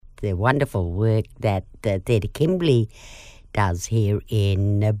the wonderful work that Theatre Kimberley does here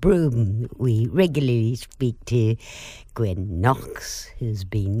in Broome. We regularly speak to Gwen Knox, who's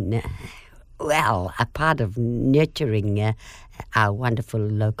been, a part of nurturing our wonderful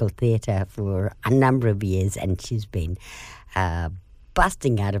local theatre for a number of years, and she's been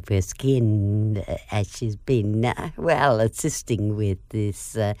busting out of her skin as she's been, assisting with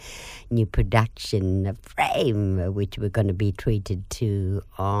this new production, Frame, which we're going to be treated to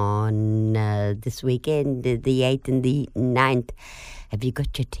on this weekend, the 8th and the 9th. Have you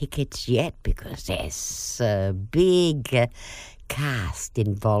got your tickets yet? Because there's a big cast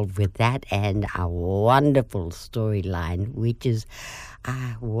involved with that and a wonderful storyline, which is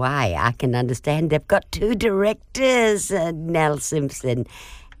why I can understand they've got two directors, Simson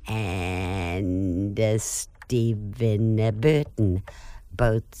and Stephen Burton,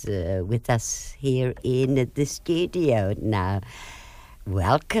 both with us here in the studio now.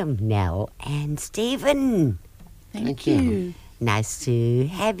 Welcome, Nell and Stephen. Thank you. Nice to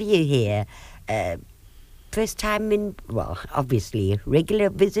have you here. First time obviously regular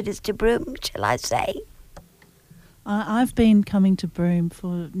visitors to Broome, shall I say? I've been coming to Broome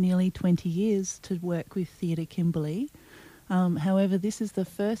for nearly 20 years to work with Theatre Kimberley. However, this is the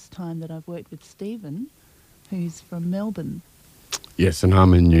first time that I've worked with Stephen, who's from Melbourne. Yes, and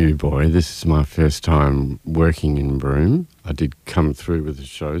I'm a new boy. This is my first time working in Broome. I did come through with a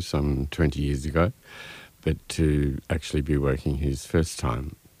show some 20 years ago, but to actually be working here is first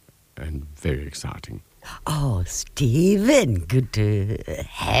time and very exciting. Oh, Stephen, good to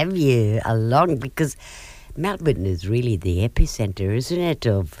have you along, because Melbourne is really the epicentre, isn't it,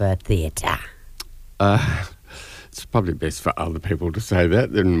 of theatre? It's probably best for other people to say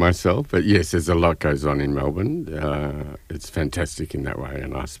that than myself, but yes, there's a lot goes on in Melbourne. It's fantastic in that way,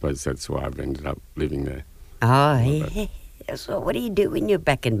 and I suppose that's why I've ended up living there. Oh, yeah. So what do you do when you're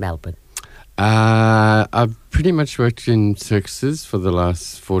back in Melbourne? I've pretty much worked in circuses for the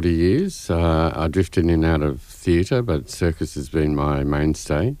last 40 years. I drifted in and out of theatre, but circus has been my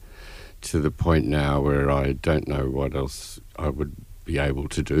mainstay, to the point now where I don't know what else I would be able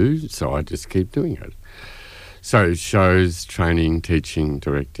to do, so I just keep doing it. So shows, training, teaching,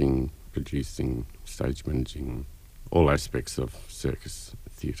 directing, producing, stage managing, all aspects of circus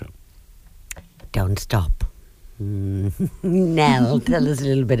theatre. Don't stop. Nell, tell us a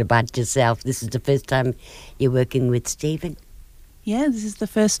little bit about yourself. This is the first time you're working with Stephen? Yeah, this is the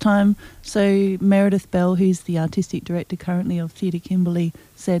first time. So Meredith Bell, who's the artistic director currently of Theatre Kimberley,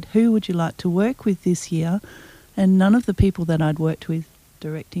 said, who would you like to work with this year? And none of the people that I'd worked with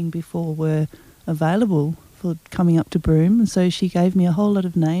directing before were available for coming up to Broome. And so she gave me a whole lot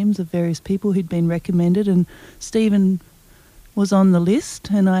of names of various people who'd been recommended, and Stephen was on the list,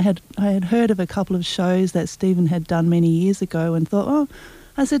 and I had heard of a couple of shows that Stephen had done many years ago and thought,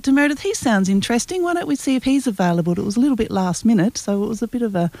 I said to Meredith, he sounds interesting, why don't we see if he's available? It was a little bit last minute, so it was a bit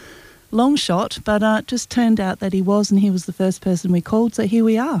of a long shot, but it just turned out that he was, and he was the first person we called, so here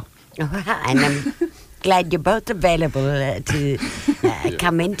we are. And I'm glad you're both available to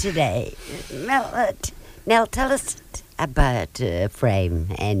come in today. Now tell us about Frame.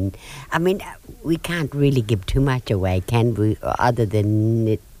 And I mean, we can't really give too much away, can we, other than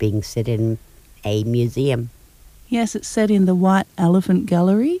it being set in a museum? Yes, it's set in the White Elephant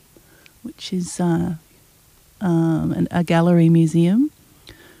Gallery, which is a gallery museum.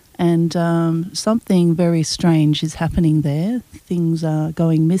 And something very strange is happening there. Things are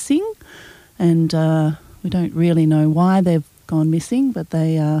going missing, and we don't really know why they've gone missing, but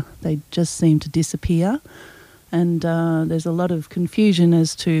they just seem to disappear. And there's a lot of confusion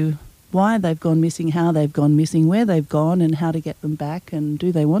as to why they've gone missing, how they've gone missing, where they've gone, and how to get them back, and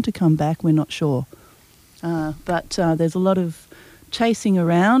do they want to come back? We're not sure. But there's a lot of chasing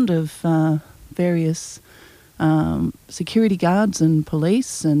around of various security guards and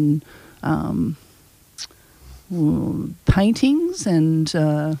police and paintings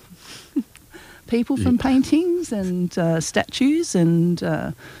and people from paintings and statues and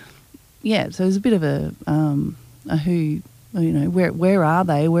so there's a bit of a where are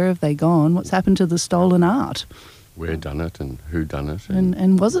they? Where have they gone? What's happened to the stolen art? Where done it and who done it?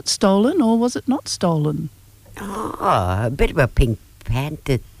 And was it stolen or was it not stolen? Oh, a bit of a Pink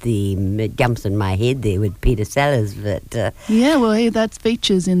Panther theme jumps in my head there with Peter Sellers, but yeah, well, that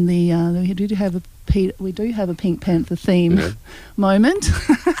features in the we do have a Pink Panther theme moment.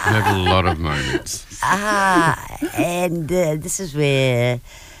 We have a lot of moments. And this is where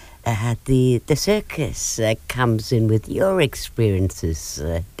the circus comes in with your experiences,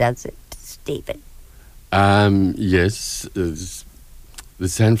 does it, Stephen? Yes. The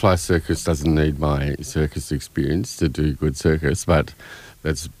Sandfly circus doesn't need my circus experience to do good circus, but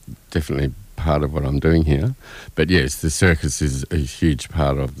that's definitely part of what I'm doing here. But yes, the circus is a huge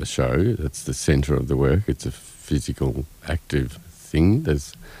part of the show. That's the centre of the work. It's a physical, active thing.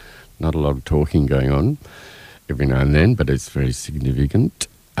 There's not a lot of talking going on every now and then, but it's very significant.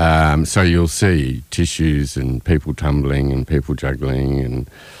 So you'll see tissues and people tumbling and people juggling and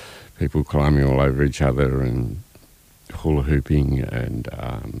people climbing all over each other and hula hooping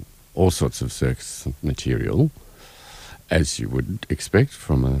and all sorts of circus material, as you would expect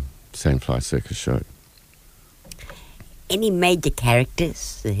from a Sandfly circus show. Any major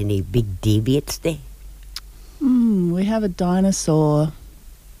characters? Any big deviates there? We have a dinosaur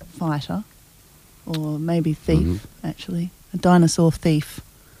fighter, or maybe thief, actually. A dinosaur thief.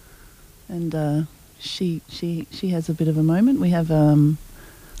 And she has a bit of a moment. We have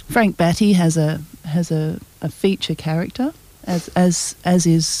Frank Batty has a feature character, as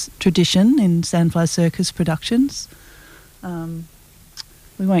is tradition in Sandfly Circus productions.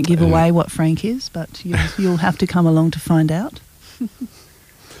 We won't give away what Frank is, but you'll have to come along to find out.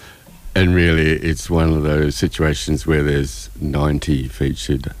 And really, it's one of those situations where there's 90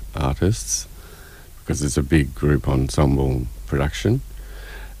 featured artists, because it's a big group ensemble production.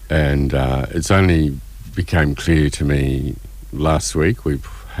 And it's only became clear to me last week. We've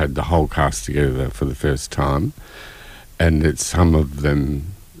had the whole cast together for the first time, and that some of them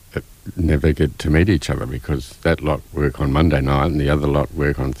never get to meet each other, because that lot work on Monday night and the other lot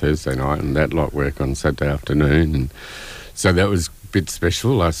work on Thursday night and that lot work on Saturday afternoon. And so that was a bit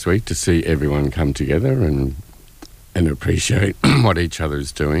special last week to see everyone come together and appreciate what each other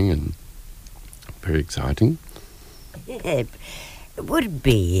is doing, and very exciting. Yeah, it would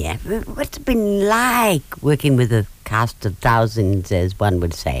be. What's it been like working with a cast of thousands, as one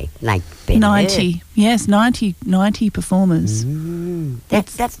would say, like Ben 90, Hur? yes, 90 performers.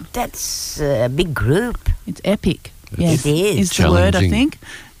 That's a big group. It's epic. Yes, It is. the word, I think.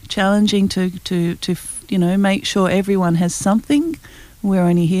 Challenging to make sure everyone has something. We're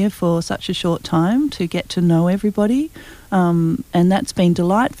only here for such a short time to get to know everybody, and that's been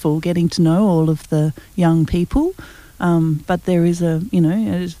delightful, getting to know all of the young people. But there is it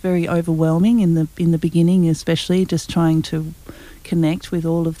is very overwhelming in the beginning, especially just trying to connect with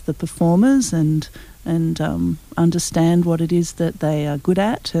all of the performers and understand what it is that they are good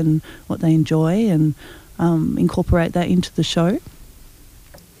at and what they enjoy, and incorporate that into the show.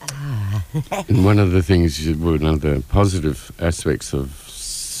 And one of the positive aspects of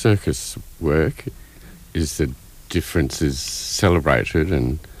circus work is that difference is celebrated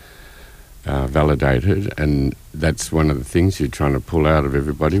and validated, and that's one of the things you're trying to pull out of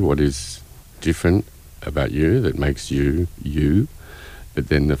everybody, what is different about you that makes you you. But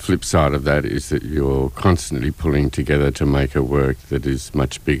then the flip side of that is that you're constantly pulling together to make a work that is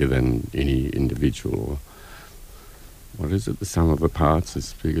much bigger than any individual. Or what is it? The sum of the parts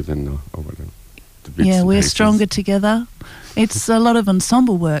is bigger than the bits. Yeah, and we're pieces. stronger together. It's a lot of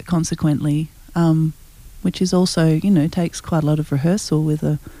ensemble work, consequently, which is also, takes quite a lot of rehearsal with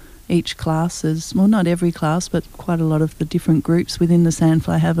each class. Not every class, but quite a lot of the different groups within the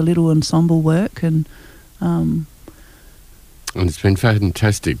Sandfly have a little ensemble work, and it's been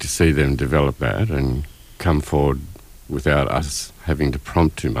fantastic to see them develop that and come forward without us having to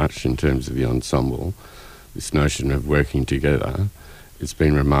prompt too much in terms of the ensemble. This notion of working together, it's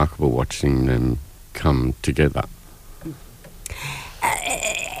been remarkable watching them come together.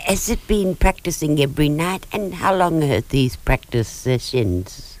 Has it been practicing every night, and how long have these practice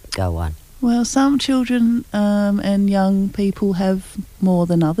sessions go on? well, some children and young people have more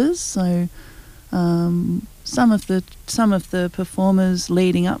than others. So some of the performers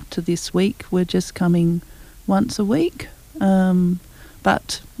leading up to this week were just coming once a week,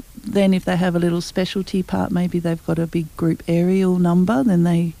 but then if they have a little specialty part, maybe they've got a big group aerial number, then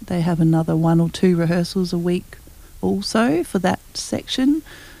they have another 1 or 2 rehearsals a week also for that section.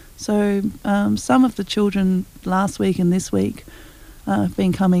 So some of the children last week and this week have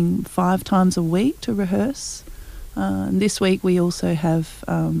been coming 5 times a week to rehearse. And this week we also have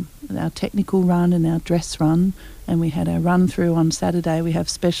our technical run and our dress run, and we had our run through on Saturday. We have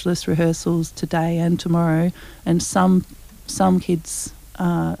specialist rehearsals today and tomorrow, and some kids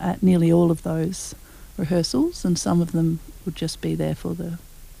are at nearly all of those rehearsals, and some of them would just be there for the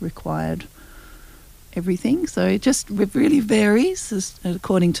required everything. So it just really varies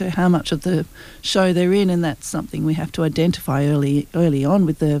according to how much of the show they're in, and that's something we have to identify early on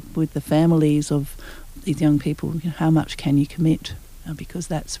with the families of these young people. You know, how much can you commit? Because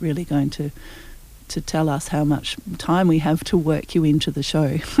that's really going to tell us how much time we have to work you into the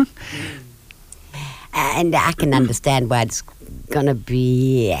show. And I can understand why it's going to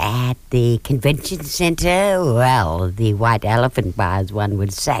be at the convention centre. Well, the White Elephant Bar, as one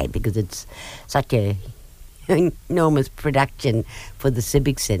would say, because it's such a enormous production for the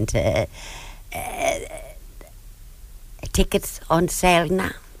Civic Centre. Tickets on sale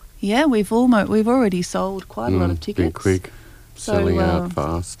now? Yeah, we've already sold quite a lot of tickets. Been quick, selling out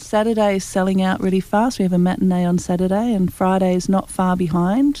fast. Saturday is selling out really fast. We have a matinee on Saturday, and Friday is not far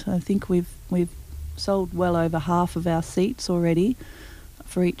behind. I think we've sold well over half of our seats already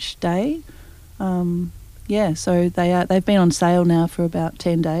for each day. So they've been on sale now for about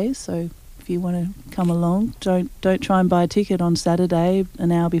 10 days. So if you want to come along, don't try and buy a ticket on Saturday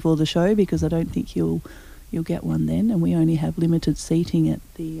an hour before the show, because I don't think you'll get one then, and we only have limited seating at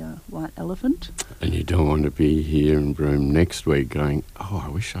the White Elephant. And you don't want to be here in Broome next week going, I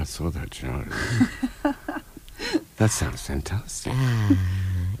wish I saw that show. That sounds fantastic.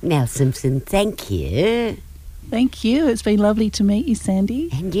 Now, Simson, thank you. Thank you. It's been lovely to meet you, Sandy.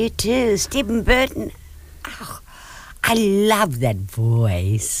 And you too, Stephen Burton. Oh, I love that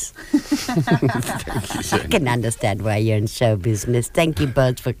voice. Thank you, Sandy. I can understand why you're in show business. Thank you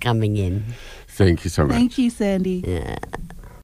both for coming in. Thank you so much. Thank you, Sandy. Yeah.